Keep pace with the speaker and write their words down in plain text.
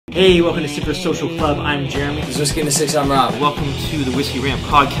Hey, welcome to Super Social Club. I'm Jeremy. This is Whisky in the Six. I'm Rob. Welcome to the Whisky Rant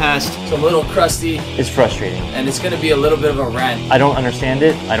Podcast. It's a little crusty. It's frustrating. And it's going to be a little bit of a rant. I don't understand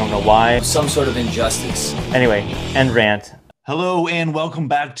it. I don't know why. Some sort of injustice. Anyway, end rant. Hello and welcome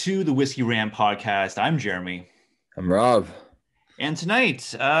back to the Whisky Rant Podcast. I'm Jeremy. I'm Rob. And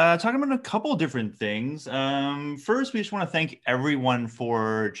tonight, talking about a couple different things. First, we just want to thank everyone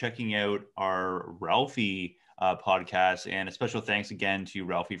for checking out our Ralphie podcast, and a special thanks again to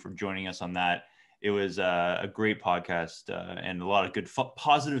Ralphie for joining us on that. It was a great podcast and a lot of good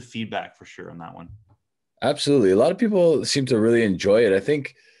positive feedback for sure on that one. Absolutely. A lot of people seem to really enjoy it. I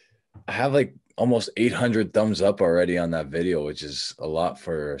think I have like almost 800 thumbs up already on that video, which is a lot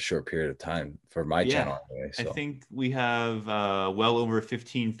for a short period of time for my channel. Anyway, so. I think we have well over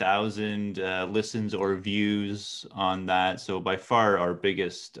 15,000 listens or views on that. So by far our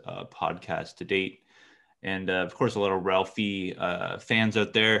biggest podcast to date. And of course, a lot of Ralphie fans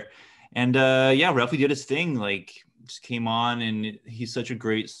out there. And yeah, Ralphie did his thing, like just came on, and he's such a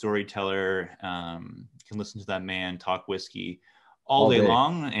great storyteller. You can listen to that man talk whiskey all day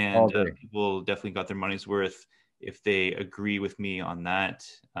long. And people definitely got their money's worth if they agree with me on that.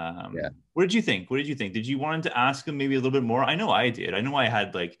 Yeah. What did you think? Did you want to ask him maybe a little bit more? I know I did. I know I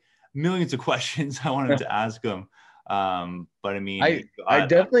had like millions of questions I wanted to ask him. But I mean, I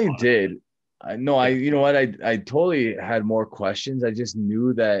definitely did. You know what? I totally had more questions. I just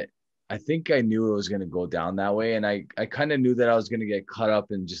knew that, I think I knew it was going to go down that way. And I kind of knew that I was going to get caught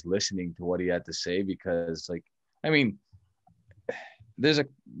up in just listening to what he had to say, because like, I mean, there's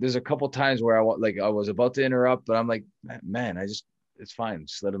a couple times where I was about to interrupt, but I'm like, man, it's fine.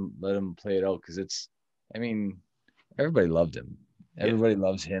 Just let him play it out. Cause everybody loved him. Everybody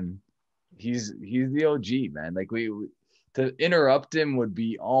loves him. He's the OG, man. Like to interrupt him would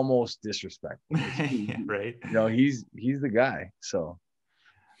be almost disrespectful. Right. You know, he's the guy. So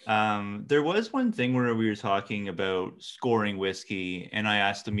there was one thing where we were talking about scoring whiskey, and I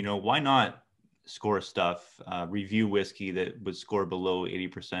asked him, why not score stuff, review whiskey that would score below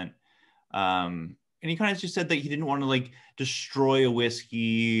 80%. And he kind of just said that he didn't want to like destroy a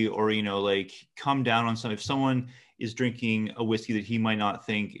whiskey or, like come down on some, if someone is drinking a whiskey that he might not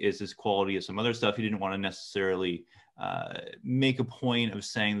think is as quality as some other stuff, he didn't want to necessarily make a point of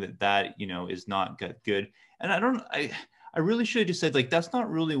saying that is not good. And I really should have just said, like, that's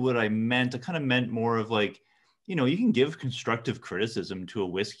not really what I meant. I kind of meant more of like, you can give constructive criticism to a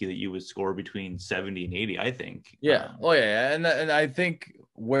whiskey that you would score between 70 and 80, I think. Yeah. And I think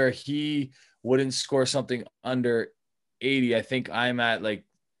where he wouldn't score something under 80, I think I'm at like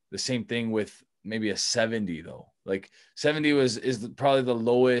the same thing with maybe a 70 though. Like 70 is probably the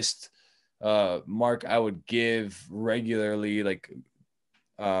lowest mark I would give regularly. Like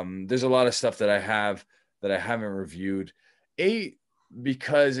there's a lot of stuff that I have that I haven't reviewed. 8,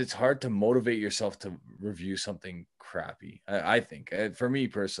 because it's hard to motivate yourself to review something crappy. I think for me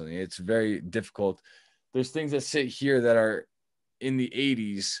personally, it's very difficult. There's things that sit here that are in the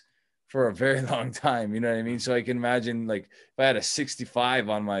 80s for a very long time. You know what I mean? So I can imagine like if I had a 65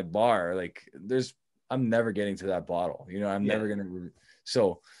 on my bar, like I'm never getting to that bottle. I'm never going to.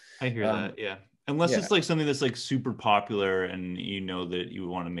 So I hear that. Yeah. Unless it's like something that's like super popular and that you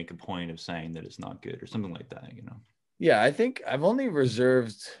want to make a point of saying that it's not good or something like that, Yeah, I think I've only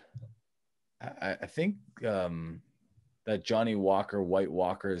reserved, I think that Johnny Walker, White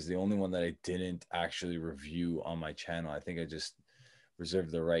Walker is the only one that I didn't actually review on my channel. I think I just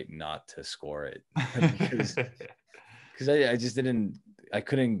reserved the right not to score it because I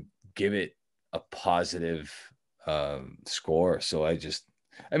couldn't give it a positive score. So I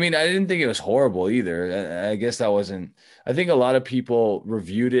didn't think it was horrible either. I guess I think a lot of people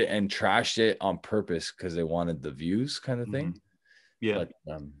reviewed it and trashed it on purpose because they wanted the views kind of thing. Yeah.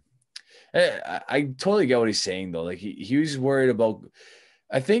 But I totally get what he's saying though. Like he was worried about,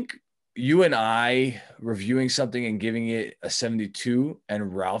 I think you and I reviewing something and giving it a 72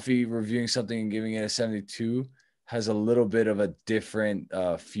 and Ralphie reviewing something and giving it a 72 has a little bit of a different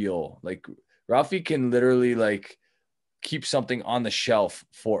feel. Like Ralphie can literally like keep something on the shelf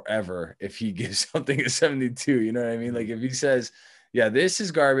forever if he gives something a 72. You know what I mean? Like if he says, yeah, this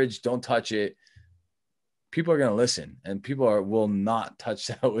is garbage, don't touch it, people are going to listen and people will not touch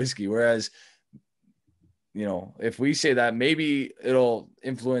that whiskey. Whereas, if we say that, maybe it'll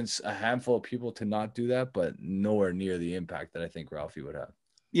influence a handful of people to not do that, but nowhere near the impact that I think Ralphie would have.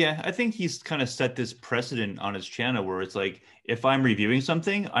 Yeah, I think he's kind of set this precedent on his channel where it's like, if I'm reviewing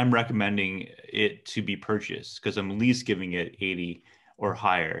something, I'm recommending it to be purchased because I'm at least giving it 80 or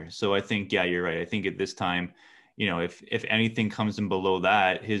higher. So I think, yeah, you're right. I think at this time, if anything comes in below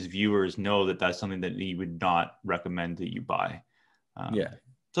that, his viewers know that that's something that he would not recommend that you buy. Yeah.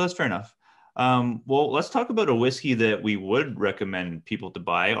 So that's fair enough. Well, let's talk about a whiskey that we would recommend people to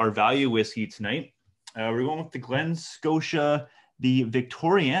buy. Our value whiskey tonight. We're going with the Glen Scotia, the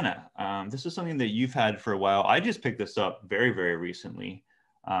Victoriana. This is something that you've had for a while. I just picked this up very, very recently.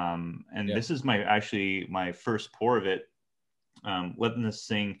 This is my first pour of it. Letting this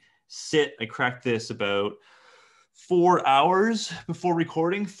thing sit. I cracked this about 4 hours before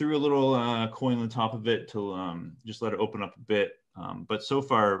recording, threw a little coin on the top of it to just let it open up a bit. But so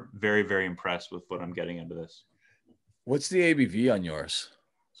far, very, very impressed with what I'm getting out of this. What's the ABV on yours?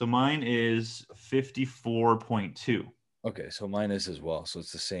 So mine is 54.2. Okay, so mine is as well. So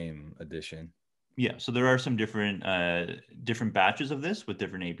it's the same addition. Yeah, so there are some different batches of this with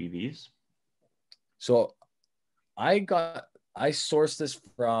different ABVs. So I sourced this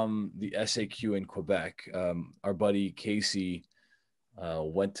from the SAQ in Quebec. Our buddy Casey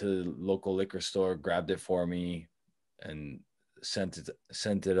went to the local liquor store, grabbed it for me, and sent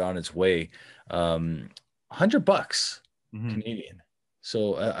it on its way. $100 Canadian.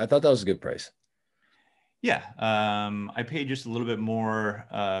 So I thought that was a good price. Yeah, I paid just a little bit more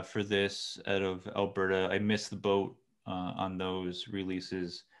for this out of Alberta. I missed the boat on those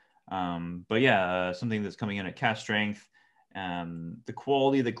releases. But yeah, something that's coming in at cask strength. The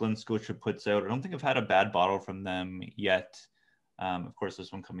quality that Glen Scotia puts out, I don't think I've had a bad bottle from them yet. Of course,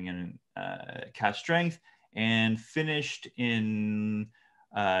 this one coming in cask strength and finished in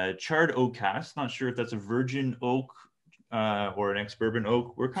charred oak cask. Not sure if that's a virgin oak or an ex-bourbon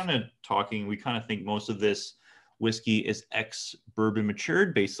oak. We kind of think most of this whiskey is ex-bourbon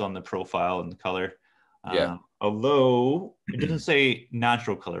matured based on the profile and the color. Although it doesn't say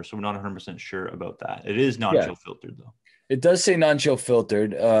natural color, so we're not 100% sure about that. It is non-chill filtered though. It does say non-chill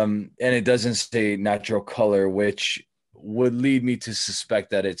filtered, and it doesn't say natural color, which would lead me to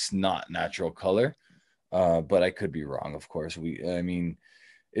suspect that it's not natural color. But I could be wrong, of course.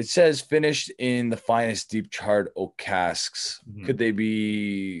 It says finished in the finest deep charred oak casks. Mm-hmm. Could they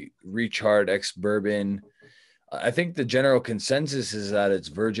be recharred ex-bourbon? I think the general consensus is that it's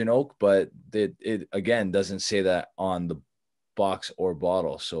virgin oak, but it again doesn't say that on the box or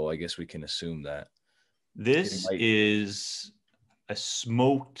bottle. So I guess we can assume that. This is a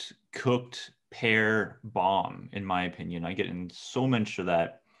smoked, cooked pear bomb, in my opinion. I get in so much of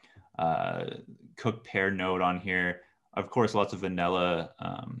that cooked pear note on here. Of course, lots of vanilla.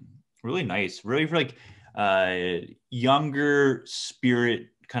 Really nice, really like younger spirit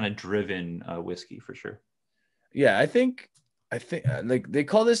kind of driven whiskey for sure. Yeah, I think like they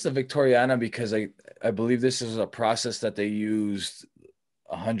call this the Victoriana because I believe this is a process that they used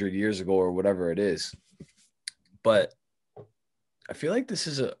 100 years ago or whatever it is. But I feel like this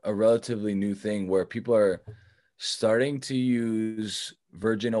is a relatively new thing where people are starting to use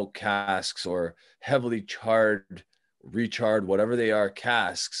virgin oak casks or heavily charred, recharred, whatever they are,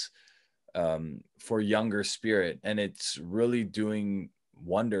 casks for younger spirit. And it's really doing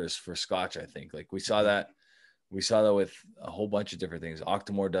wonders for Scotch, I think. Like we saw that with a whole bunch of different things.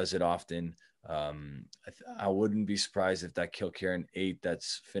 Octomore does it often. I wouldn't be surprised if that Kilkerran 8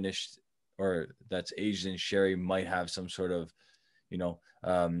 that's finished or that's aged in sherry might have some sort of,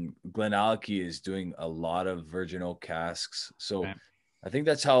 Glenallachie is doing a lot of virgin oak casks. So okay. I think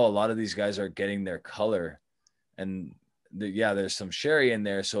that's how a lot of these guys are getting their color. And there's some sherry in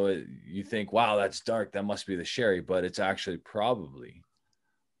there. So you think, wow, that's dark. That must be the sherry, but it's actually probably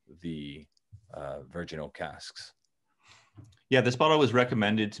the virgin oak casks. Yeah, this bottle was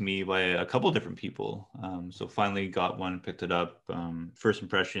recommended to me by a couple of different people. So finally got one, picked it up. First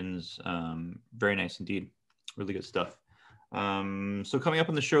impressions, very nice indeed. Really good stuff. So coming up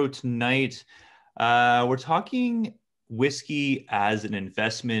on the show tonight, we're talking whiskey as an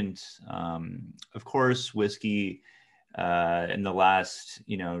investment. Of course, whiskey in the last,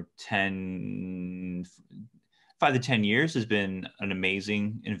 5 to 10 years has been an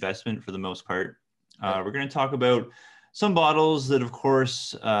amazing investment for the most part. We're going to talk about some bottles that, of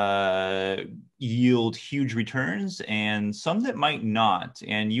course, yield huge returns and some that might not.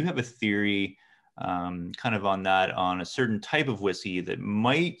 And you have a theory kind of on that, on a certain type of whiskey that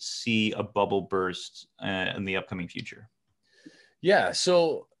might see a bubble burst in the upcoming future. Yeah.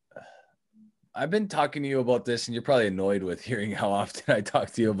 So I've been talking to you about this, and you're probably annoyed with hearing how often I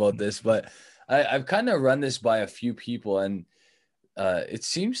talk to you about this, but I've kind of run this by a few people, and it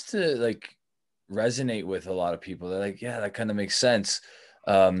seems to like resonate with a lot of people. They're like, yeah, that kind of makes sense.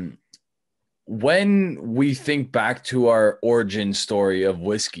 When we think back to our origin story of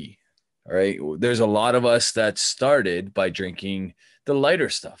whiskey, all right, there's a lot of us that started by drinking the lighter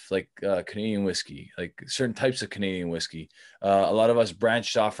stuff, like Canadian whiskey, like certain types of Canadian whiskey. A lot of us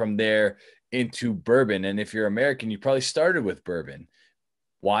branched off from there into bourbon. And if you're American, you probably started with bourbon.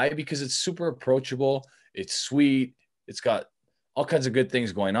 Why? Because it's super approachable. It's sweet. It's got all kinds of good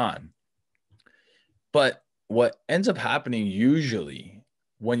things going on. But what ends up happening usually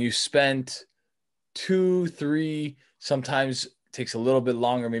when you spend 2, 3, sometimes takes a little bit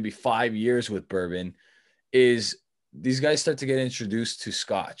longer, maybe 5 years with bourbon, is these guys start to get introduced to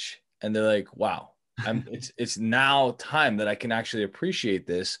Scotch, and they're like, wow, it's now time that I can actually appreciate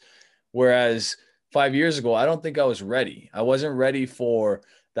this. Whereas 5 years ago, I don't think I was ready. I wasn't ready for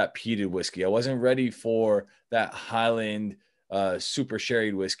that peated whiskey. I wasn't ready for that Highland super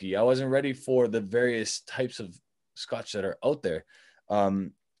sherried whiskey. I wasn't ready for the various types of Scotch that are out there.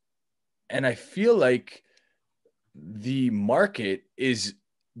 And I feel like the market is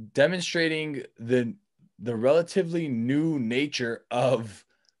demonstrating the relatively new nature of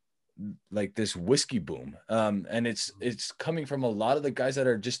like this whiskey boom. And it's coming from a lot of the guys that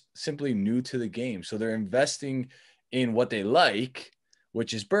are just simply new to the game. So they're investing in what they like,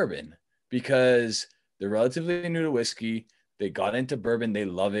 which is bourbon, because they're relatively new to whiskey. They got into bourbon. They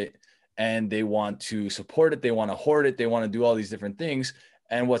love it. And they want to support it. They want to hoard it. They want to do all these different things.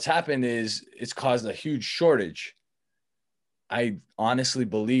 And what's happened is it's caused a huge shortage. I honestly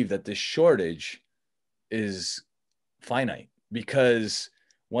believe that this shortage is finite, because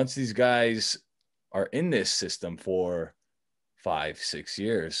once these guys are in this system for 5, 6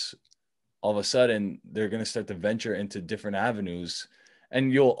 years, all of a sudden they're going to start to venture into different avenues,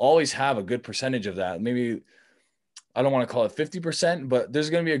 and you'll always have a good percentage of that. Maybe I don't want to call it 50%, but there's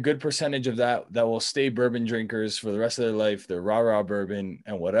going to be a good percentage of that will stay bourbon drinkers for the rest of their life. They're rah bourbon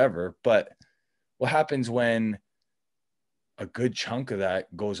and whatever. But what happens when a good chunk of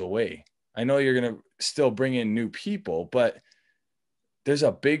that goes away? I know you're going to still bring in new people, but there's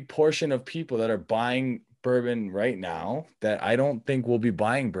a big portion of people that are buying bourbon right now that I don't think will be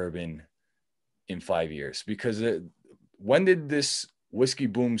buying bourbon in 5 years, because when did this whiskey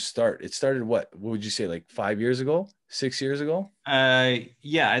boom start? It started, what would you say, like 5 years ago, 6 years ago?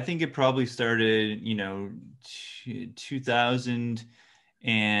 Yeah, I think it probably started, 2000,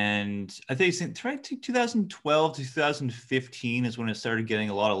 and I think it's right to 2012 to 2015 is when it started getting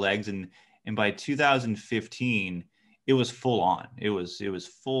a lot of legs, and by 2015 it was full on. It was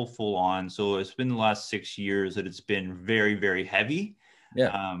full on. So it's been the last 6 years that it's been very, very heavy.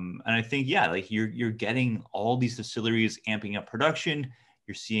 Yeah. And I think, yeah, like you're getting all these distilleries amping up production.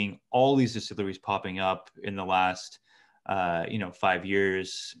 You're seeing all these distilleries popping up in the last 5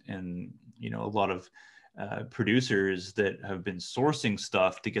 years, and a lot of producers that have been sourcing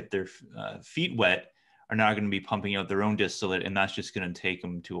stuff to get their feet wet are now going to be pumping out their own distillate, and that's just going to take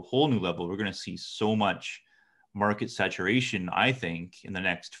them to a whole new level. We're going to see so much market saturation, I think, in the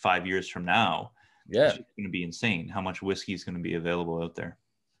next 5 years from now. Yeah, it's going to be insane how much whiskey is going to be available out there.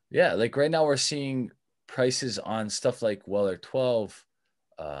 Yeah, like right now we're seeing prices on stuff like Weller 12,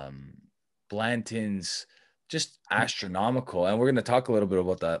 Blanton's, just astronomical. And we're going to talk a little bit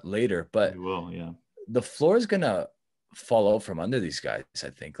about that later, but we will, yeah. The floor is going to fall out from under these guys,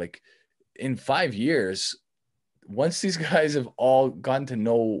 I think. Like in 5 years, once these guys have all gotten to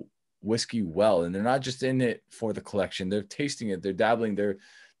know whiskey well, and they're not just in it for the collection, they're tasting it, they're dabbling, they're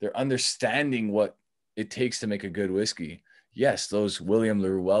understanding what it takes to make a good whiskey. Yes, those William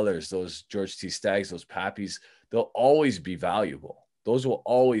LaRue Wellers, those George T. Staggs, those Pappies, they'll always be valuable. Those will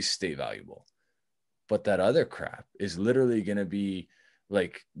always stay valuable. But that other crap is literally going to be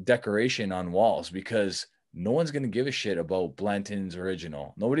like decoration on walls, because no one's going to give a shit about Blanton's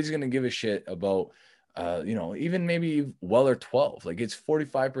Original. Nobody's going to give a shit about, even maybe Weller 12. Like it's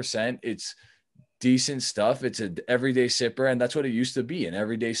 45%. It's decent stuff. It's an everyday sipper. And that's what it used to be, an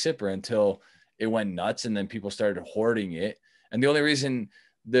everyday sipper, until it went nuts. And then people started hoarding it. And the only reason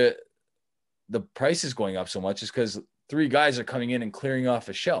the price is going up so much is because 3 guys are coming in and clearing off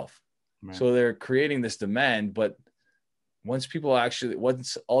a shelf. Right. So they're creating this demand. But once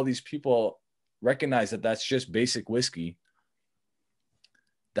all these people recognize that that's just basic whiskey,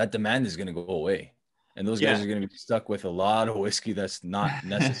 that demand is going to go away. And those guys are going to be stuck with a lot of whiskey that's not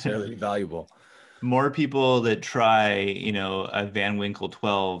necessarily valuable. More people that try, a Van Winkle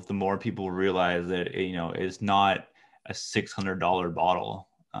 12, the more people realize that, it's not a $600 bottle.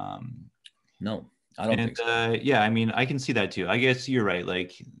 No, I don't think so. Yeah, I mean, I can see that too. I guess you're right.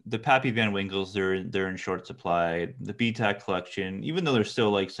 Like the Pappy Van Winkles, they're in short supply. The BTAC collection, even though there's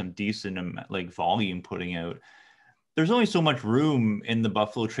still like some decent like volume putting out, there's only so much room in the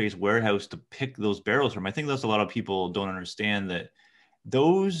Buffalo Trace warehouse to pick those barrels from. I think that's a lot of people don't understand that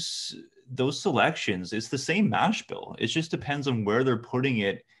those selections, it's the same mash bill. It just depends on where they're putting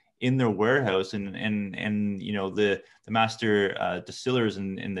it in their warehouse, and the master distillers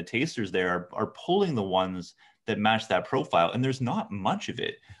and the tasters there are pulling the ones that match that profile. And there's not much of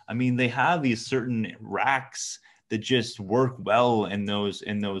it. I mean, they have these certain racks that just work well in those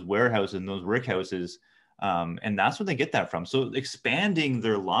warehouses, in those rick houses. And that's where they get that from. So expanding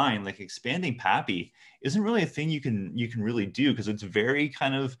their line, like expanding Pappy, isn't really a thing you can really do, because it's very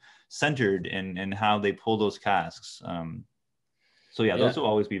kind of centered in how they pull those casks. So yeah, those will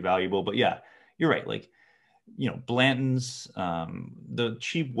always be valuable. But yeah, you're right. Like, you know, Blanton's, the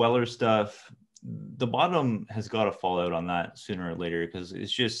cheap Weller stuff, the bottom has got to fall out on that sooner or later, because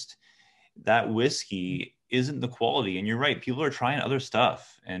it's just that whiskey isn't the quality. And you're right, people are trying other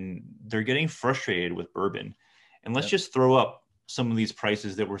stuff and they're getting frustrated with bourbon. And let's just throw up some of these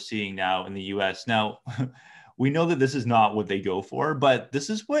prices that we're seeing now in the US. Now, we know that this is not what they go for, but this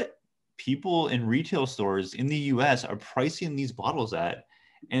is what people in retail stores in the US are pricing these bottles at.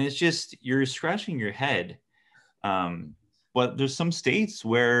 And it's just, you're scratching your head. But there's some states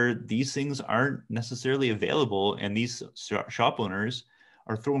where these things aren't necessarily available, and these shop owners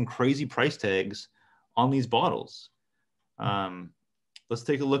are throwing crazy price tags on these bottles. Let's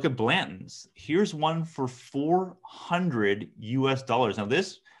take a look at Blanton's. Here's one for $400 US. Now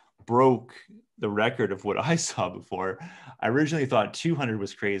this broke the record of what I saw before. I originally thought 200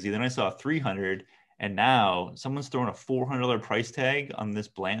 was crazy. Then I saw 300, and now someone's throwing a $400 price tag on this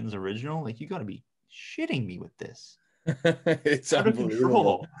Blanton's original. Like, you got to be shitting me with this. It's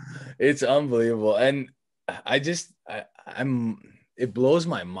unbelievable. It's unbelievable. And it blows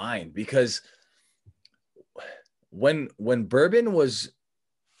my mind, because when bourbon was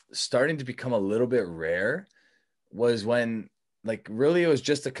starting to become a little bit rare was when, like, really it was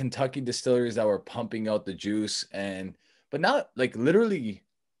just the Kentucky distilleries that were pumping out the juice. But now, like, literally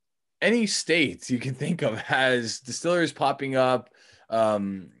any state you can think of has distilleries popping up.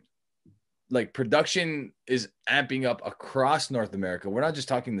 Like, production is amping up across North America. We're not just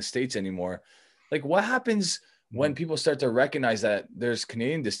talking the States anymore. Like, what happens when people start to recognize that there's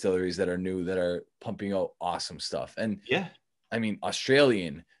Canadian distilleries that are new, that are pumping out awesome stuff? And I mean,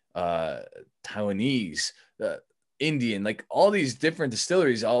 Australian, Taiwanese, Indian, like all these different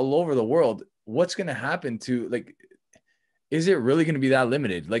distilleries all over the world. What's going to happen to, like, is it really going to be that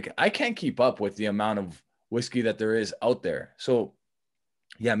limited? Like, I can't keep up with the amount of whiskey that there is out there. So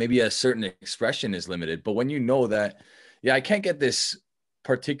yeah, maybe a certain expression is limited, but when you know that, yeah, I can't get this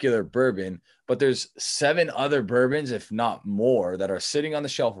particular bourbon, but there's 7 other bourbons, if not more, that are sitting on the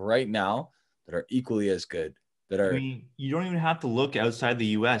shelf right now that are equally as good. I mean, you don't even have to look outside the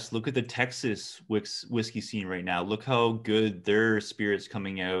US. Look at the Texas whiskey scene right now. Look how good their spirits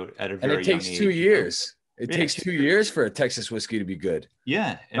coming out at a very young age. And it takes 2 years. It takes 2 years for a Texas whiskey to be good.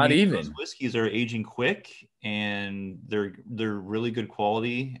 Yeah. Not even. Those whiskeys are aging quick, and they're really good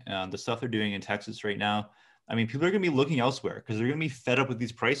quality. The stuff they're doing in Texas right now, I mean, people are going to be looking elsewhere because they're going to be fed up with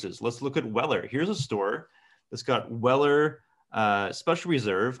these prices. Let's look at Weller. Here's a store that's got Weller Special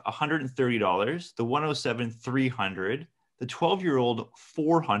Reserve, $130, the 107, $300, the 12-year-old,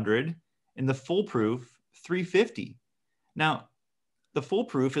 $400, and the full proof, $350. Now, the full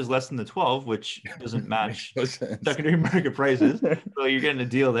proof is less than the 12, which doesn't match secondary market prices. So you're getting a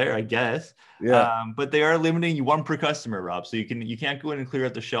deal there, I guess. Yeah. But they are limiting you 1 per customer, Rob. So you can't go in and clear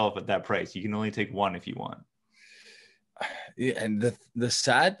out the shelf at that price. You can only take 1 if you want. Yeah, and the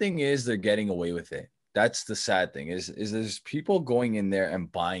sad thing is they're getting away with it. That's the sad thing is there's people going in there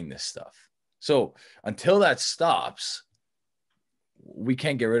and buying this stuff. So until that stops, we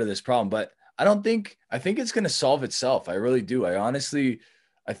can't get rid of this problem. But I think it's going to solve itself. I really do.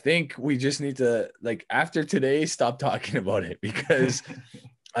 I think we just need to, like, after today, stop talking about it, because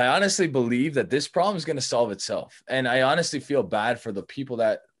I honestly believe that this problem is going to solve itself. And I honestly feel bad for the people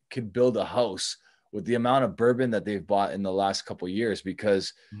that could build a house with the amount of bourbon that they've bought in the last couple of years,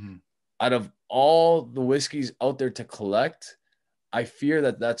 because out of all the whiskeys out there to collect, I fear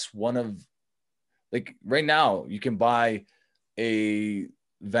that that's one of, like, right now you can buy a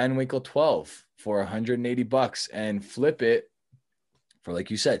Van Winkle 12 for $180 and flip it for, like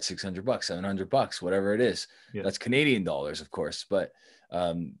you said, $600, $700, whatever it is. Yeah. That's Canadian dollars, of course, but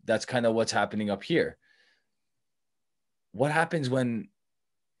that's kind of what's happening up here. What happens when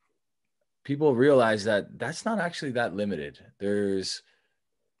people realize that that's not actually that limited? There's,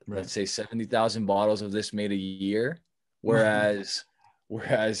 let's say, 70,000 bottles of this made a year, whereas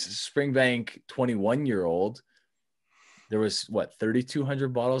Springbank 21-year-old, there was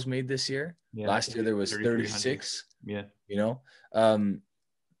 3,200 bottles made this year. Yeah, last year there was 36. Yeah, you know,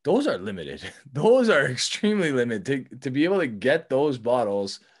 those are limited. Those are extremely limited. To be able to get those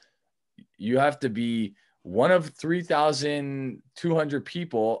bottles, you have to be one of 3,200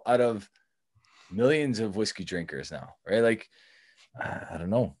 people out of millions of whiskey drinkers now, right? Like, I don't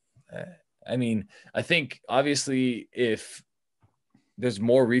know. I mean, I think obviously if there's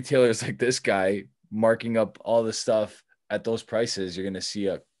more retailers like this guy marking up all the stuff at those prices, you're going to see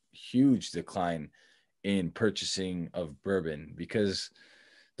a huge decline in purchasing of bourbon, because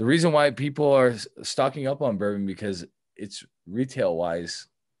the reason why people are stocking up on bourbon, because it's retail wise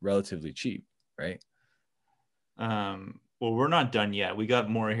relatively cheap, right? Well, we're not done yet. We got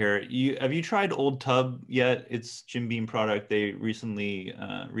more here. Have you tried Old Tub yet? It's Jim Beam product. They recently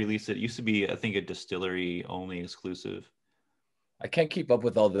released it. It used to be, I think, a distillery only exclusive. I can't keep up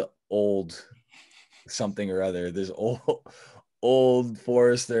with all the old something or other. There's old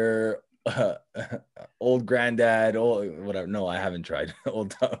Forester, old Granddad, old whatever. No, I haven't tried Old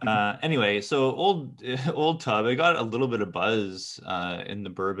Tub. Anyway, so Old Tub, it got a little bit of buzz in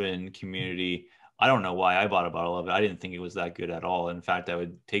the bourbon community. I don't know why I bought a bottle of it. I didn't think it was that good at all. In fact, I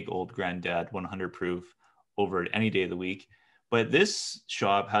would take Old Granddad 100 proof over it any day of the week. But this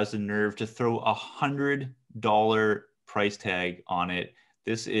shop has the nerve to throw $100 price tag on it.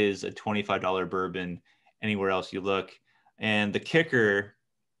 This is a $25 bourbon anywhere else you look. And the kicker,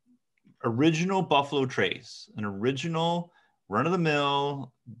 original Buffalo Trace, an original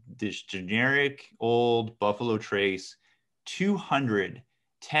run-of-the-mill, this generic old Buffalo Trace,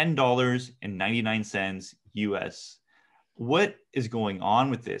 $210.99 US. What is going on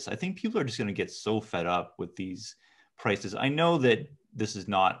with this? I think people are just going to get so fed up with these prices. I know that this is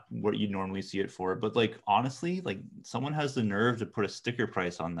not what you normally see it for, but like, honestly, like, someone has the nerve to put a sticker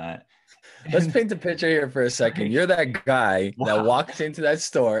price on that. Let's paint a picture here for a second. You're that guy that walks into that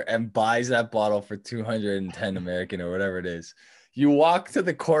store and buys that bottle for 210 American or whatever it is. You walk to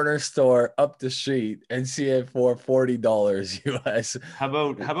the corner store up the street and see it for $40 US. How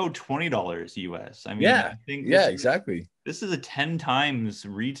about $20 US? I mean, yeah, I think exactly. This is a 10 times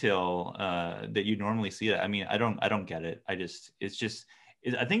retail that you normally see it. I mean, I don't get it. I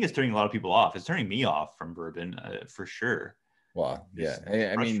think it's turning a lot of people off. It's turning me off from bourbon for sure. Wow. Yeah.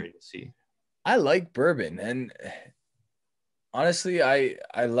 I mean, to see. I like bourbon, and honestly, I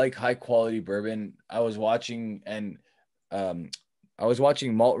like high quality bourbon. I was watching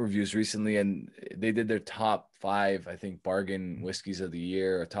malt reviews recently, and they did their top 5, I think, bargain whiskeys of the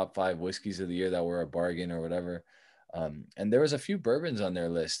year, or top 5 whiskeys of the year that were a bargain or whatever. And there was a few bourbons on their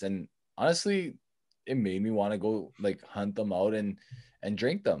list, and honestly, it made me want to go like hunt them out and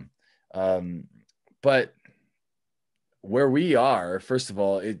drink them. But where we are, first of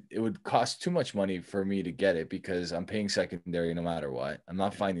all, it would cost too much money for me to get it, because I'm paying secondary no matter what. I'm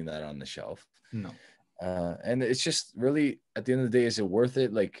not finding that on the shelf. No. And it's just really, at the end of the day, is it worth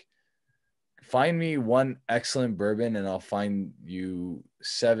it? Like, find me one excellent bourbon and I'll find you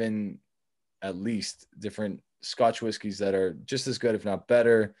 7 at least different Scotch whiskeys that are just as good, if not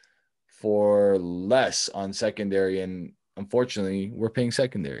better, for less on secondary. And unfortunately, we're paying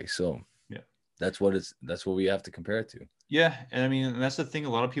secondary. So yeah, that's what we have to compare it to. Yeah. And I mean, that's the thing.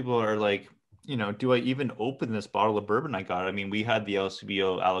 A lot of people are like, do I even open this bottle of bourbon I got? I mean, we had the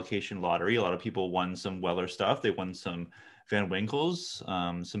LCBO allocation lottery. A lot of people won some Weller stuff. They won some Van Winkles,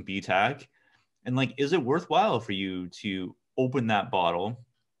 some BTAC. And like, is it worthwhile for you to open that bottle,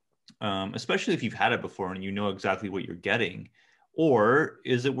 especially if you've had it before and you know exactly what you're getting? Or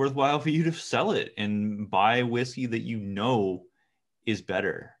is it worthwhile for you to sell it and buy whiskey that you know is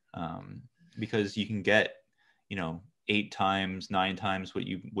better? Because you can get, 8 times, 9 times what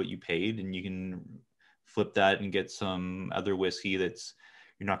you paid, and you can flip that and get some other whiskey that's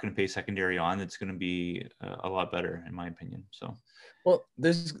you're not going to pay secondary on. That's going to be a lot better, in my opinion. So, well,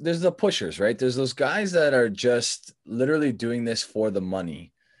 there's the pushers, right? There's those guys that are just literally doing this for the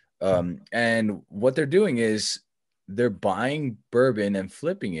money, and what they're doing is they're buying bourbon and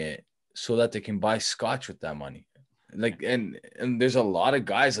flipping it so that they can buy Scotch with that money. Like, and there's a lot of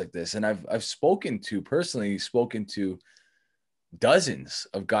guys like this, and I've personally spoken to dozens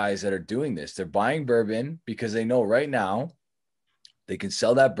of guys that are doing this. They're buying bourbon because they know right now they can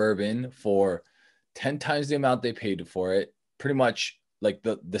sell that bourbon for 10 times the amount they paid for it, pretty much like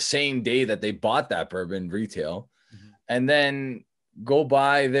the same day that they bought that bourbon retail, and then go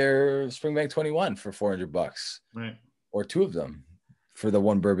buy their Springbank 21 for $400, right? Or 2 of them for the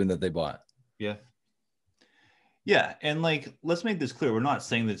one bourbon that they bought. Yeah. Yeah, and like, let's make this clear. We're not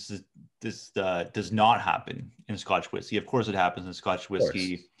saying this does not happen in Scotch whiskey. Of course, it happens in Scotch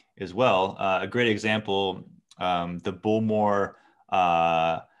whiskey as well. A great example, the Bowmore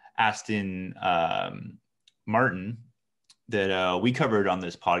Aston Martin that we covered on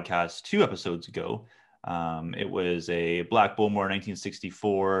this podcast 2 episodes ago. It was a Black Bowmore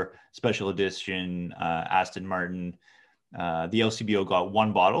 1964 special edition Aston Martin. The LCBO got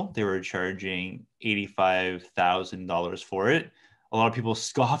 1 bottle. They were charging $85,000 for it. a lot of people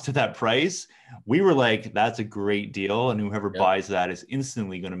scoffed at that price. We were like, that's a great deal. And whoever buys that is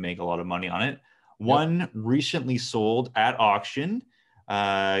instantly going to make a lot of money on it. One recently sold at auction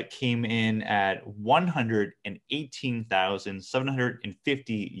came in at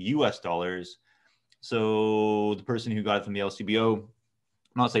 $118,750 US. So the person who got it from the LCBO, I'm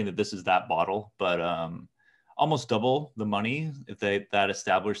not saying that this is that bottle, but almost double the money if that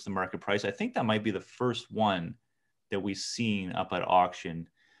established the market price. I think that might be the first one that we've seen up at auction.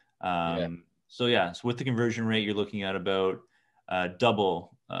 So with the conversion rate, you're looking at about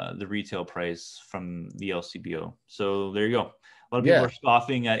double the retail price from the LCBO. So there you go. A lot of people are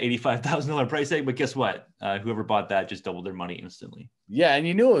scoffing at $85,000 price tag, but guess what? Whoever bought that just doubled their money instantly. Yeah, and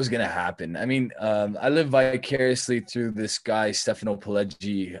you knew it was going to happen. I mean, I live vicariously through this guy, Stefano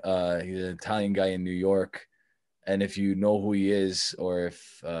Pileggi. He's an Italian guy in New York. And if you know who he is, or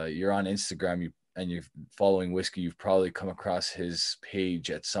if you're on Instagram and you're following whiskey, you've probably come across his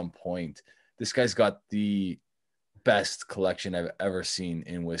page at some point. This guy's got the best collection I've ever seen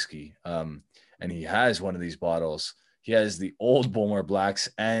in whiskey. And he has one of these bottles. He has the old Bowmore Blacks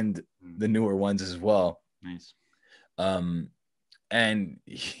and the newer ones as well. Nice. And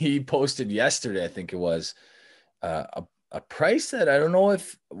he posted yesterday, I think it was, a price that I don't know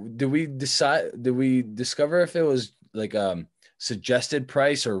if did we discover if it was like suggested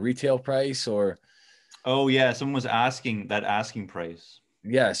price or retail price or. Oh yeah, someone was asking price.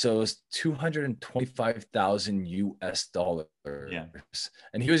 Yeah, so it was $225,000 US. Yeah,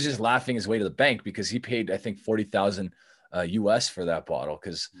 and he was just laughing his way to the bank because he paid, I think, $40,000 US for that bottle.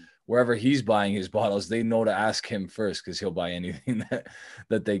 Because wherever he's buying his bottles, they know to ask him first because he'll buy anything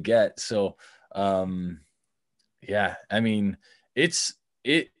that they get. So, yeah, I mean, it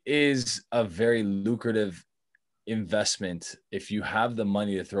is a very lucrative investment if you have the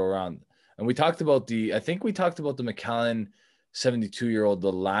money to throw around. And we talked about I think we talked about the Macallan 72-year-old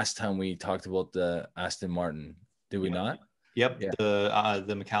the last time we talked about the Aston Martin. Did we not? Yep. Yeah.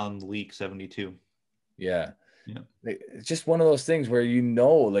 The Macallan Leak 72. Yeah. It's just one of those things where,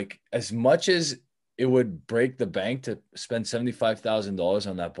 like, as much as it would break the bank to spend $75,000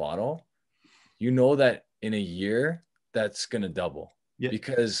 on that bottle, that in a year that's going to double. Yeah.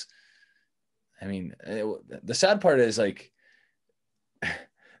 Because, I mean, the sad part is, like,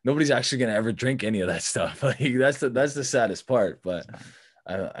 nobody's actually going to ever drink any of that stuff. Like, that's the saddest part. But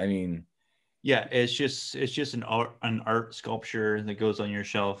I mean, yeah, it's just an art sculpture that goes on your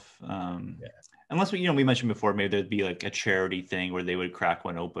shelf. Unless we mentioned before, maybe there'd be like a charity thing where they would crack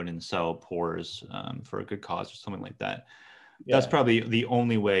one open and sell pours for a good cause or something like that. Yeah. That's probably the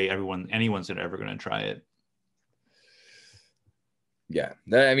only way anyone's ever going to try it. Yeah.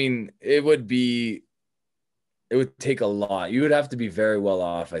 I mean, it would take a lot. You would have to be very well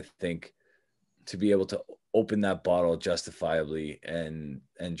off, I think, to be able to open that bottle justifiably and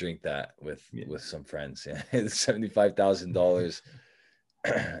drink that with some friends. Yeah. $75,000.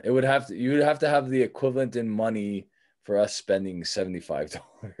 You would have to have the equivalent in money for us spending $75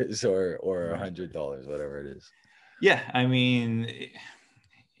 or $100, whatever it is. Yeah. I mean,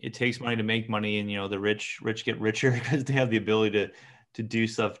 it takes money to make money, and, the rich get richer because they have the ability to do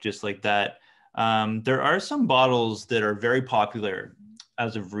stuff just like that. There are some bottles that are very popular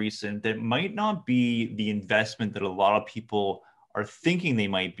as of recent that might not be the investment that a lot of people are thinking they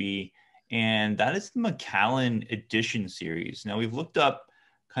might be. And that is the Macallan Edition series. Now, we've looked up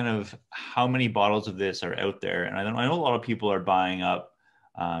kind of how many bottles of this are out there. And I know a lot of people are buying up,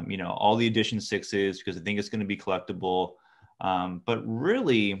 all the Edition 6s because I think it's going to be collectible. But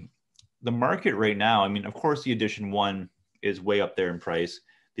really, the market right now, I mean, of course, the Edition 1 is way up there in price.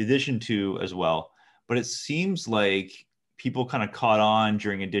 The Edition 2 as well. But it seems like people kind of caught on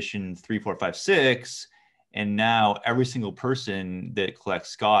during Edition 3, 4, 5, 6. And now every single person that collects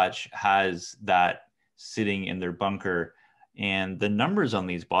Scotch has that sitting in their bunker. And the numbers on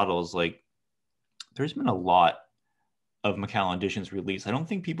these bottles, like, there's been a lot of Macallan editions released. I don't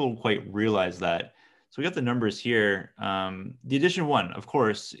think people quite realize that. So we got the numbers here. The Edition 1, of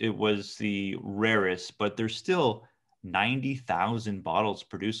course, it was the rarest, but there's still 90,000 bottles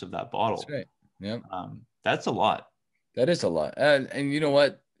produced of that bottle. That's right. Yeah. That's a lot. That is a lot. And you know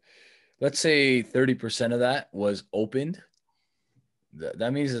what? Let's say 30% of that was opened.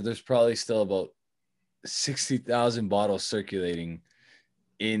 That means that there's probably still about 60,000 bottles circulating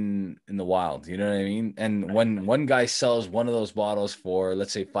in the wild. You know what I mean? And when one guy sells one of those bottles for,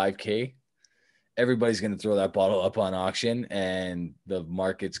 let's say, $5,000, everybody's going to throw that bottle up on auction, and the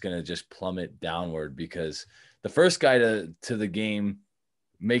market's going to just plummet downward because the first guy to the game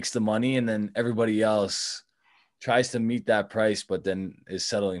makes the money, and then everybody else tries to meet that price, but then is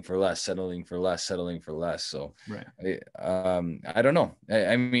settling for less. So Right. I don't know.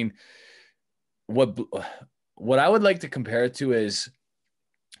 I mean, what I would like to compare it to is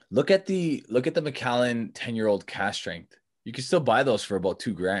look at the Macallan 10-year-old cask strength. You can still buy those for about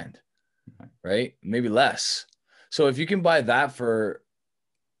 $2,000, right? Maybe less. So if you can buy that for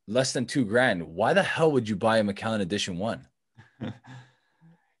less than $2,000, why the hell would you buy a Macallan Edition 1?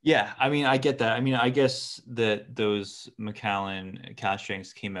 Yeah, I mean, I get that. I mean, I guess that those Macallan cask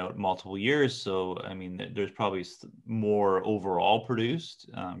strengths came out multiple years, so I mean, there's probably more overall produced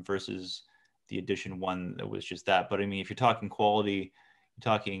versus the Edition 1 that was just that. But I mean, if you're talking quality, you're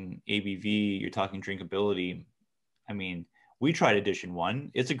talking ABV, you're talking drinkability. I mean, we tried Edition 1.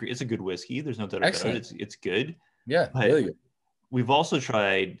 It's a good whiskey. There's no doubt about it. It's good. Yeah, But really good. we've also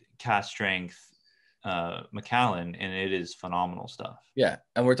tried cask strength Macallan, and it is phenomenal stuff. Yeah,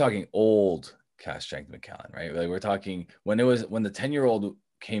 and we're talking old cask strength Macallan, right? Like we're talking when the 10-year-old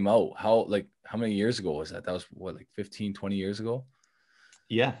came out. How many years ago was that? That was what, like 15, 20 years ago?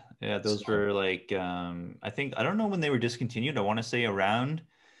 Yeah, those were like I think, I don't know when they were discontinued. I want to say around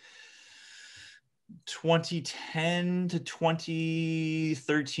 2010 to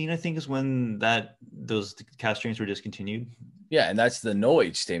 2013, I think, is when those cask strengths were discontinued. Yeah, and that's the no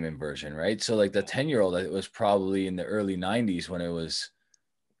age statement version, right? So like the 10-year-old, it was probably in the early 90s when it was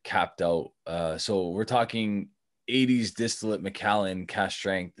capped out. So we're talking 80s distillate Macallan cask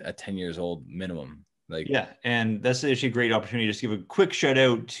strength at 10 years old minimum. Like, yeah, and that's actually a great opportunity to just give a quick shout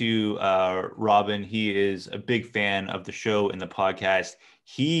out to Robin. He is a big fan of the show and the podcast.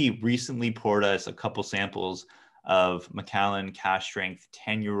 He recently poured us a couple samples of Macallan cask strength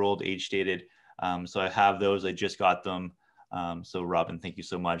 10-year-old age stated. So I have those. I just got them. So Robin, thank you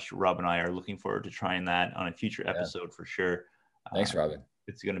so much. Rob and I are looking forward to trying that on a future episode for sure. Thanks, Robin.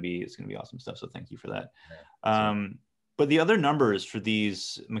 It's gonna be awesome stuff. So thank you for that. Yeah, but the other numbers for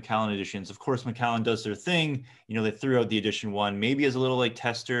these Macallan editions, of course, Macallan does their thing. You know, they threw out the Edition 1 maybe as a little like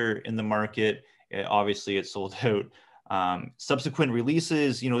tester in the market. Obviously, it sold out. Subsequent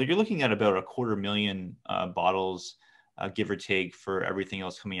releases, you know, you're looking at about 250,000 bottles, give or take, for everything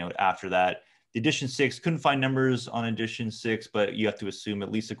else coming out after that. The Edition 6, couldn't find numbers on Edition 6, but you have to assume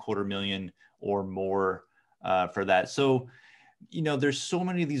at least 250,000 or more for that. So, you know, there's so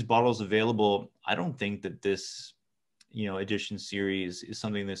many of these bottles available. I don't think that this, you know, edition series is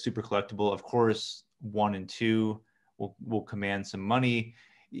something that's super collectible. Of course, 1 and 2 will command some money.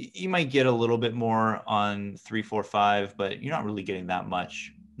 You might get a little bit more on 3, 4, 5, but you're not really getting that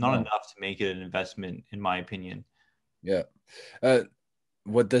much. Not enough to make it an investment, in my opinion. Yeah.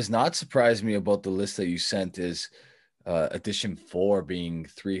 What does not surprise me about the list that you sent is Edition 4 being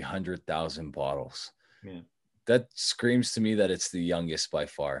 300,000 bottles. Yeah. That screams to me that it's the youngest by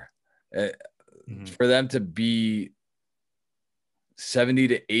far. For them to be 70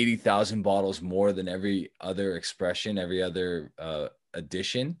 to 80,000 bottles more than every other expression, every other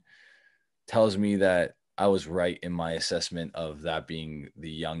edition, tells me that I was right in my assessment of that being the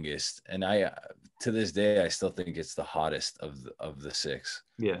youngest. And I, to this day, I still think it's the hottest of the 6.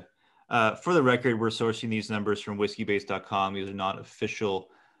 Yeah. For the record, we're sourcing these numbers from whiskybase.com. These are not official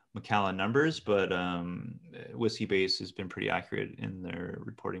Macallan numbers, but Whiskybase has been pretty accurate in their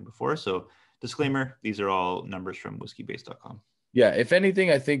reporting before. So disclaimer, these are all numbers from whiskybase.com. Yeah, if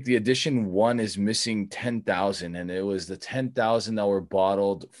anything, I think the Edition 1 is missing 10,000, and it was the 10,000 that were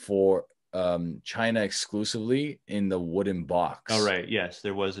bottled for China exclusively in the wooden box. Oh, right. Yes,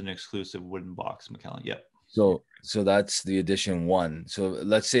 there was an exclusive wooden box, Macallan. Yep. So that's the Edition 1. So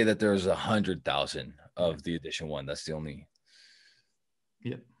let's say that there's 100,000 of the Edition 1. That's the only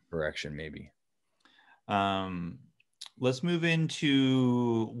correction, maybe. Let's move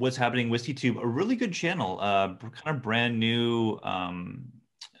into what's happening. WhiskeyTube, a really good channel, kind of brand new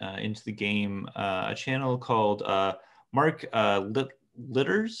into the game. A channel called Mark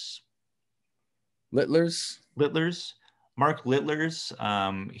Littlers. Mark Littlers.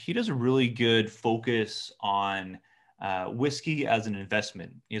 He does a really good focus on whiskey as an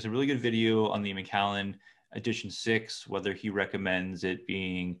investment. He has a really good video on the Macallan Edition 6, whether he recommends it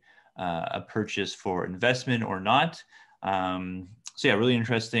being a purchase for investment or not. So yeah, really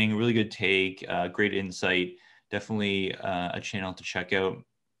interesting, really good take, great insight. Definitely a channel to check out.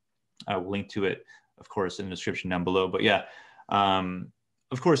 I will link to it, of course, in the description down below. But yeah,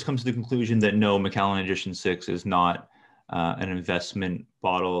 of course, comes to the conclusion that no, Macallan Edition 6 is not an investment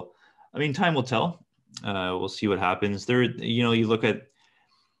bottle. I mean, time will tell. We'll see what happens. There, you know, you look at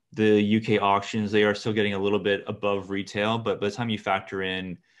the UK auctions, they are still getting a little bit above retail, but by the time you factor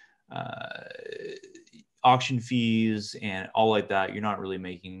in auction fees and all like that, you're not really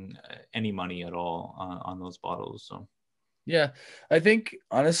making any money at all on those bottles. So Yeah, I think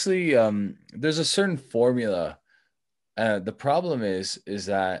honestly, there's a certain formula. The problem is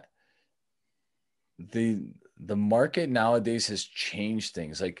that the market nowadays has changed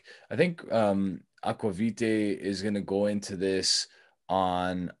things. Like I think Aquavite is going to go into this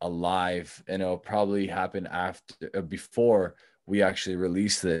on a live, and it'll probably happen after before we actually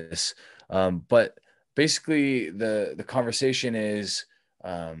release this. But basically, the conversation is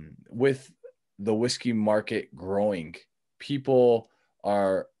with the whiskey market growing, people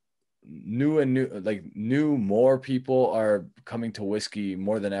are more people are coming to whiskey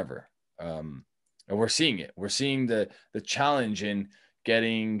more than ever. And we're seeing it. We're seeing the challenge in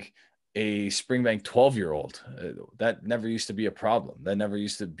getting a Springbank 12-year-old. That never used to be a problem. That never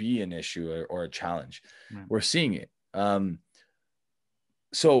used to be an issue or a challenge. Right. We're seeing it.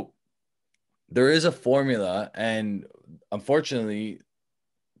 So there is a formula, and unfortunately,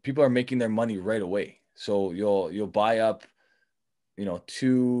 people are making their money right away. So you'll buy up,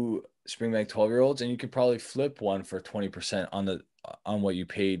 2 Springbank 12-year-olds, and you could probably flip one for 20% on what you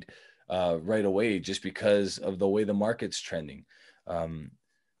paid right away, just because of the way the market's trending.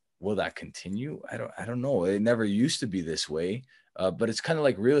 Will that continue? I don't know. It never used to be this way, but it's kind of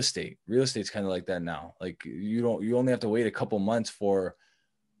like real estate. Real estate's kind of like that now. Like you only have to wait a couple months for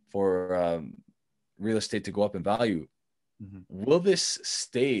real estate to go up in value. Mm-hmm. Will this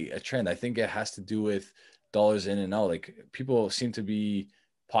stay a trend? I think it has to do with dollars in and out. Like people seem to be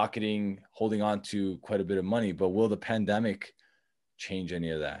holding on to quite a bit of money, but will the pandemic change any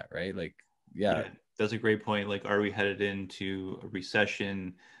of that? Right? Like, yeah. That's a great point. Like, are we headed into a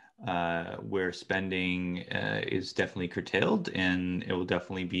recession where spending is definitely curtailed, and it will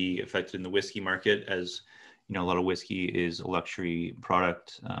definitely be affected in the whiskey market, as a lot of whiskey is a luxury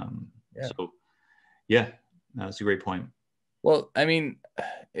product. So yeah, that's a great point. Well, I mean,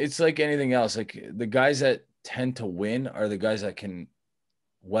 it's like anything else. Like the guys that tend to win are the guys that can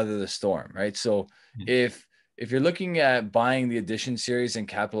weather the storm, right? So if you're looking at buying the edition series and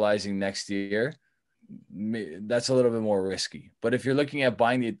capitalizing next year, that's a little bit more risky. But if you're looking at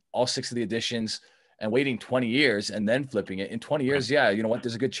buying all 6 of the editions and waiting 20 years and then flipping it in 20 years, yeah, you know what?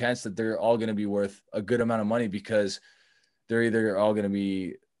 There's a good chance that they're all going to be worth a good amount of money, because they're either all going to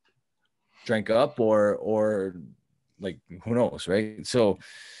be drank up or like, who knows, right? So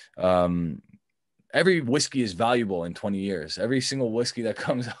every whiskey is valuable in 20 years. Every single whiskey that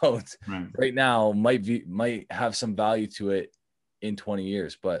comes out right now might have some value to it in 20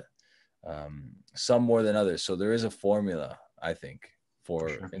 years, but some more than others. So there is a formula, I think, for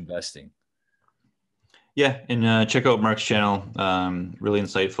investing. Yeah, and check out Mark's channel. Really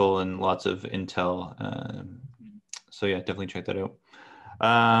insightful and lots of intel. So yeah, definitely check that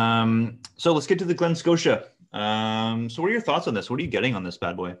out. So let's get to the Glen Scotia. So what are your thoughts on this? What are you getting on this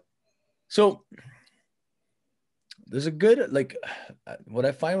bad boy? So there's a good, like, what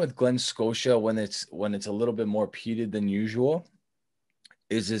I find with Glen Scotia when it's a little bit more peated than usual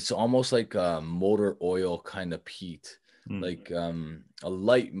is it's almost like a motor oil kind of peat. Like a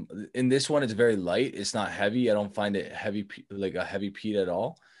light. In this one, it's very light. It's not heavy. I don't find it heavy, like a heavy peat at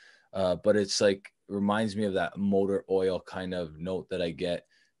all. But it's like, reminds me of that motor oil kind of note that I get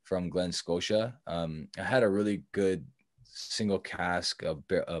from Glen Scotia. I had a really good single cask,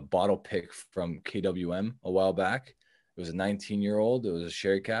 a bottle pick from KWM a while back. It was a 19-year-old. It was a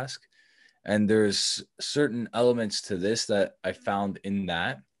sherry cask. And there's certain elements to this that I found in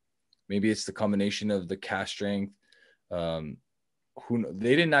that. Maybe it's the combination of the cask strength.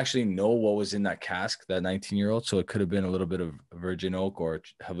 They didn't actually know what was in that cask, that 19-year-old. So it could have been a little bit of virgin oak or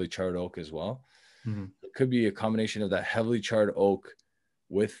heavily charred oak as well. Mm-hmm. It could be a combination of that heavily charred oak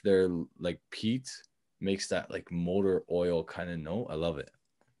with their like peat, makes that like motor oil kind of note. I love it.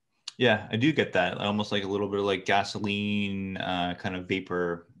 Yeah, I do get that. Almost like a little bit of like gasoline kind of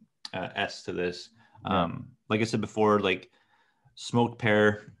vapor S to this. Like I said before, like smoked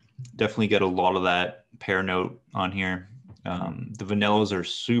pear, definitely get a lot of that pear note on here. The vanillas are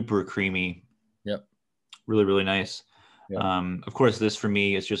super creamy. Yep. Really, really nice. Yep. Of course, this for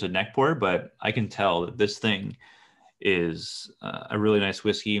me is just a neck pour, but I can tell that this thing is a really nice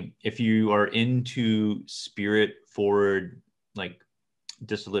whiskey. If you are into spirit forward, like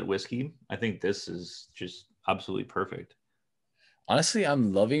distillate whiskey, I think this is just absolutely perfect. Honestly,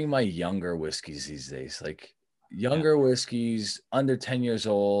 I'm loving my younger whiskeys these days. Like younger whiskeys, under 10 years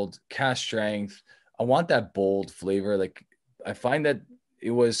old, cask strength. I want that bold flavor. Like I find that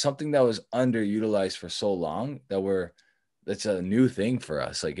it was something that was underutilized for so long that's a new thing for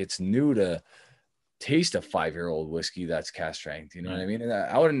us. Like it's new to taste a 5-year-old whiskey that's cask strength. You know what I mean? And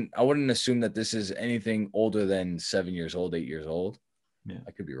I wouldn't assume that this is anything older than 7 years old, 8 years old. Yeah.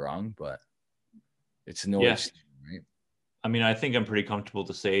 I could be wrong, but it's no Yeah. age, right? I mean, I think I'm pretty comfortable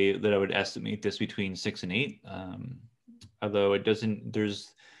to say that I would estimate this between 6 and 8. Although it doesn't,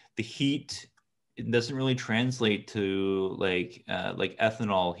 there's the heat, it doesn't really translate to like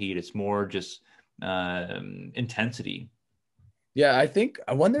ethanol heat. It's more just intensity. Yeah,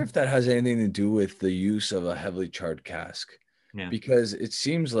 I wonder if that has anything to do with the use of a heavily charred cask. Yeah. Because it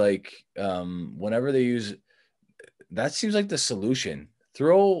seems like whenever they use, that seems like the solution.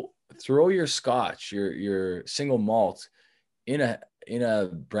 Throw your scotch, your single malt in a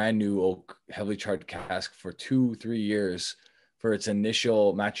brand new oak heavily charred cask for 2-3 years for its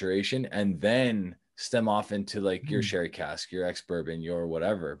initial maturation, and then stem off into like your sherry cask, your ex-bourbon, your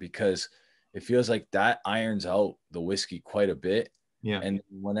whatever, because it feels like that irons out the whiskey quite a bit. Yeah. And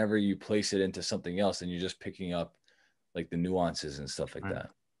whenever you place it into something else, then you're just picking up like the nuances and stuff like Right.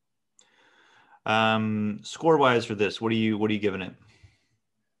 that. Score wise for this, what are you giving it?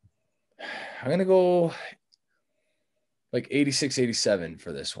 I'm gonna go like 86, 87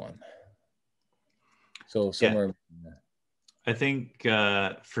 for this one. So somewhere. Yeah. I think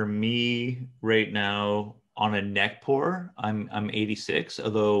for me right now on a neck pour, I'm 86,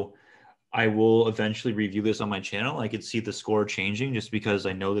 although I will eventually review this on my channel. I could see the score changing just because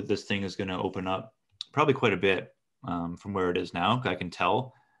I know that this thing is going to open up probably quite a bit from where it is now. I can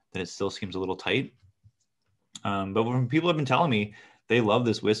tell that it still seems a little tight. But when people have been telling me they love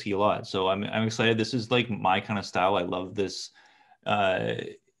this whiskey a lot, so I'm excited. This is like my kind of style. I love this.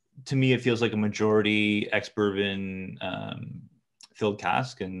 To me, it feels like a majority ex-bourbon filled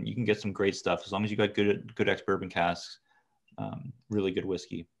cask, and you can get some great stuff as long as you got good ex-bourbon casks. Really good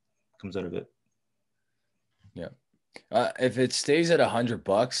whiskey comes out of it. Yeah. If it stays at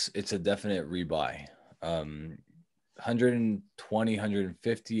 $100, it's a definite rebuy. 120,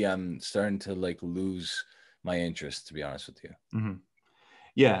 150, I'm starting to like lose my interest, to be honest with you. Mm-hmm.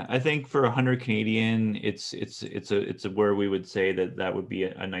 Yeah, I think for 100 Canadian, it's a where we would say that would be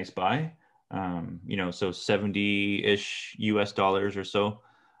a nice buy. So 70-ish US dollars or so.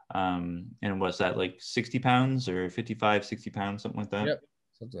 And was that like 60 pounds or 55, 60 pounds, something like that? Yep,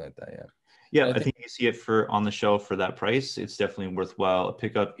 something like that, yeah. Yeah, I think you see it on the shelf for that price. It's definitely worthwhile a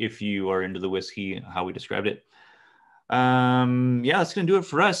pickup if you are into the whiskey, how we described it. That's gonna do it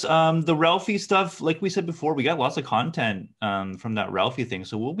for us. The Ralphie stuff, like we said before, we got lots of content from that Ralphie thing,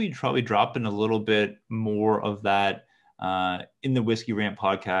 so we'll be probably dropping a little bit more of that in the Whisky Rant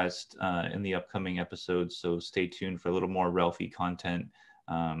podcast in the upcoming episodes. So stay tuned for a little more Ralphie content.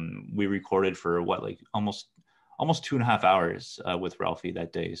 We recorded for almost 2.5 hours with Ralphie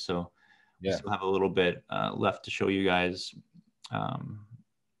that day, so we still have a little bit left to show you guys.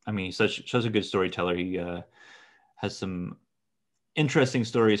 He's such a good storyteller. He has some interesting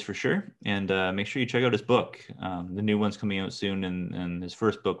stories for sure. And make sure you check out his book. The new one's coming out soon, and his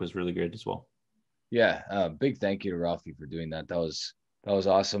first book was really good as well. Yeah, big thank you to Ralphie for doing that. That was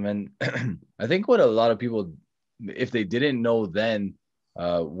awesome. And I think what a lot of people, if they didn't know then,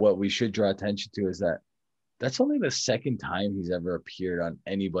 what we should draw attention to is that that's only the second time he's ever appeared on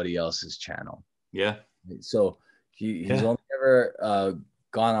anybody else's channel. Yeah. So he's only ever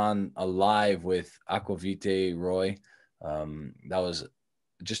gone on a live with Aquavite Roy. That was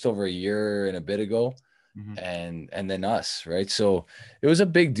just over a year and a bit ago. Mm-hmm. And then us, right? So it was a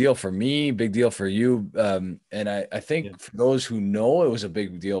big deal for me, big deal for you. And I think for those who know, it was a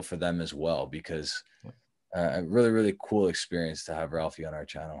big deal for them as well, because a really, really cool experience to have Ralphie on our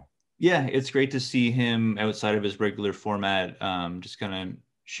channel. Yeah, it's great to see him outside of his regular format, just kind of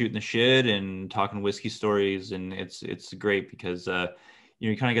shooting the shit and talking whiskey stories. And it's great because,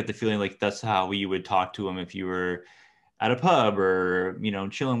 you kind of get the feeling like that's how you would talk to him if you were at a pub or,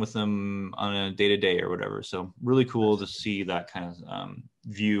 chilling with them on a day-to-day or whatever. So really cool to see that kind of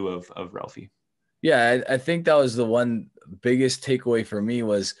view of Ralphie. Yeah, I think that was the one biggest takeaway for me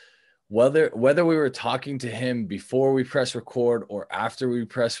was whether we were talking to him before we press record or after we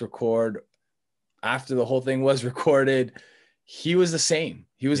press record, after the whole thing was recorded, he was the same.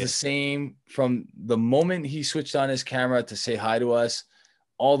 He was the same from the moment he switched on his camera to say hi to us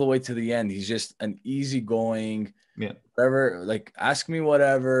all the way to the end. He's just an easygoing, whatever, like ask me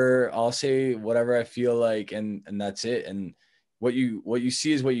whatever, I'll say whatever I feel like, and that's it. And what you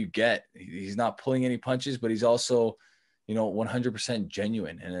see is what you get. He's not pulling any punches, but he's also 100%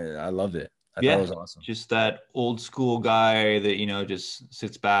 genuine, and I loved it. I thought it was awesome. Just that old school guy that just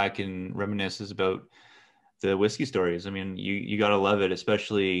sits back and reminisces about the whiskey stories. I mean, you gotta love it,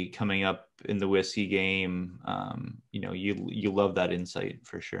 especially coming up in the whiskey game. You love that insight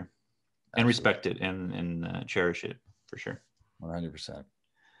for sure. And respect it and cherish it for sure. 100%.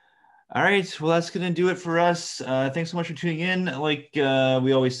 All right. Well, that's going to do it for us. Thanks so much for tuning in. Like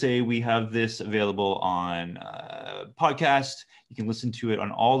we always say, we have this available on podcast. You can listen to it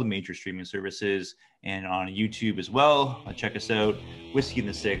on all the major streaming services and on YouTube as well. Check us out. Whiskey in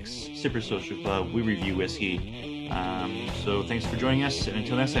the Six, Sipper Social Club. We review whiskey. So thanks for joining us. And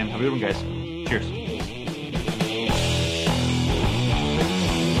until next time, have a good one, guys. Cheers.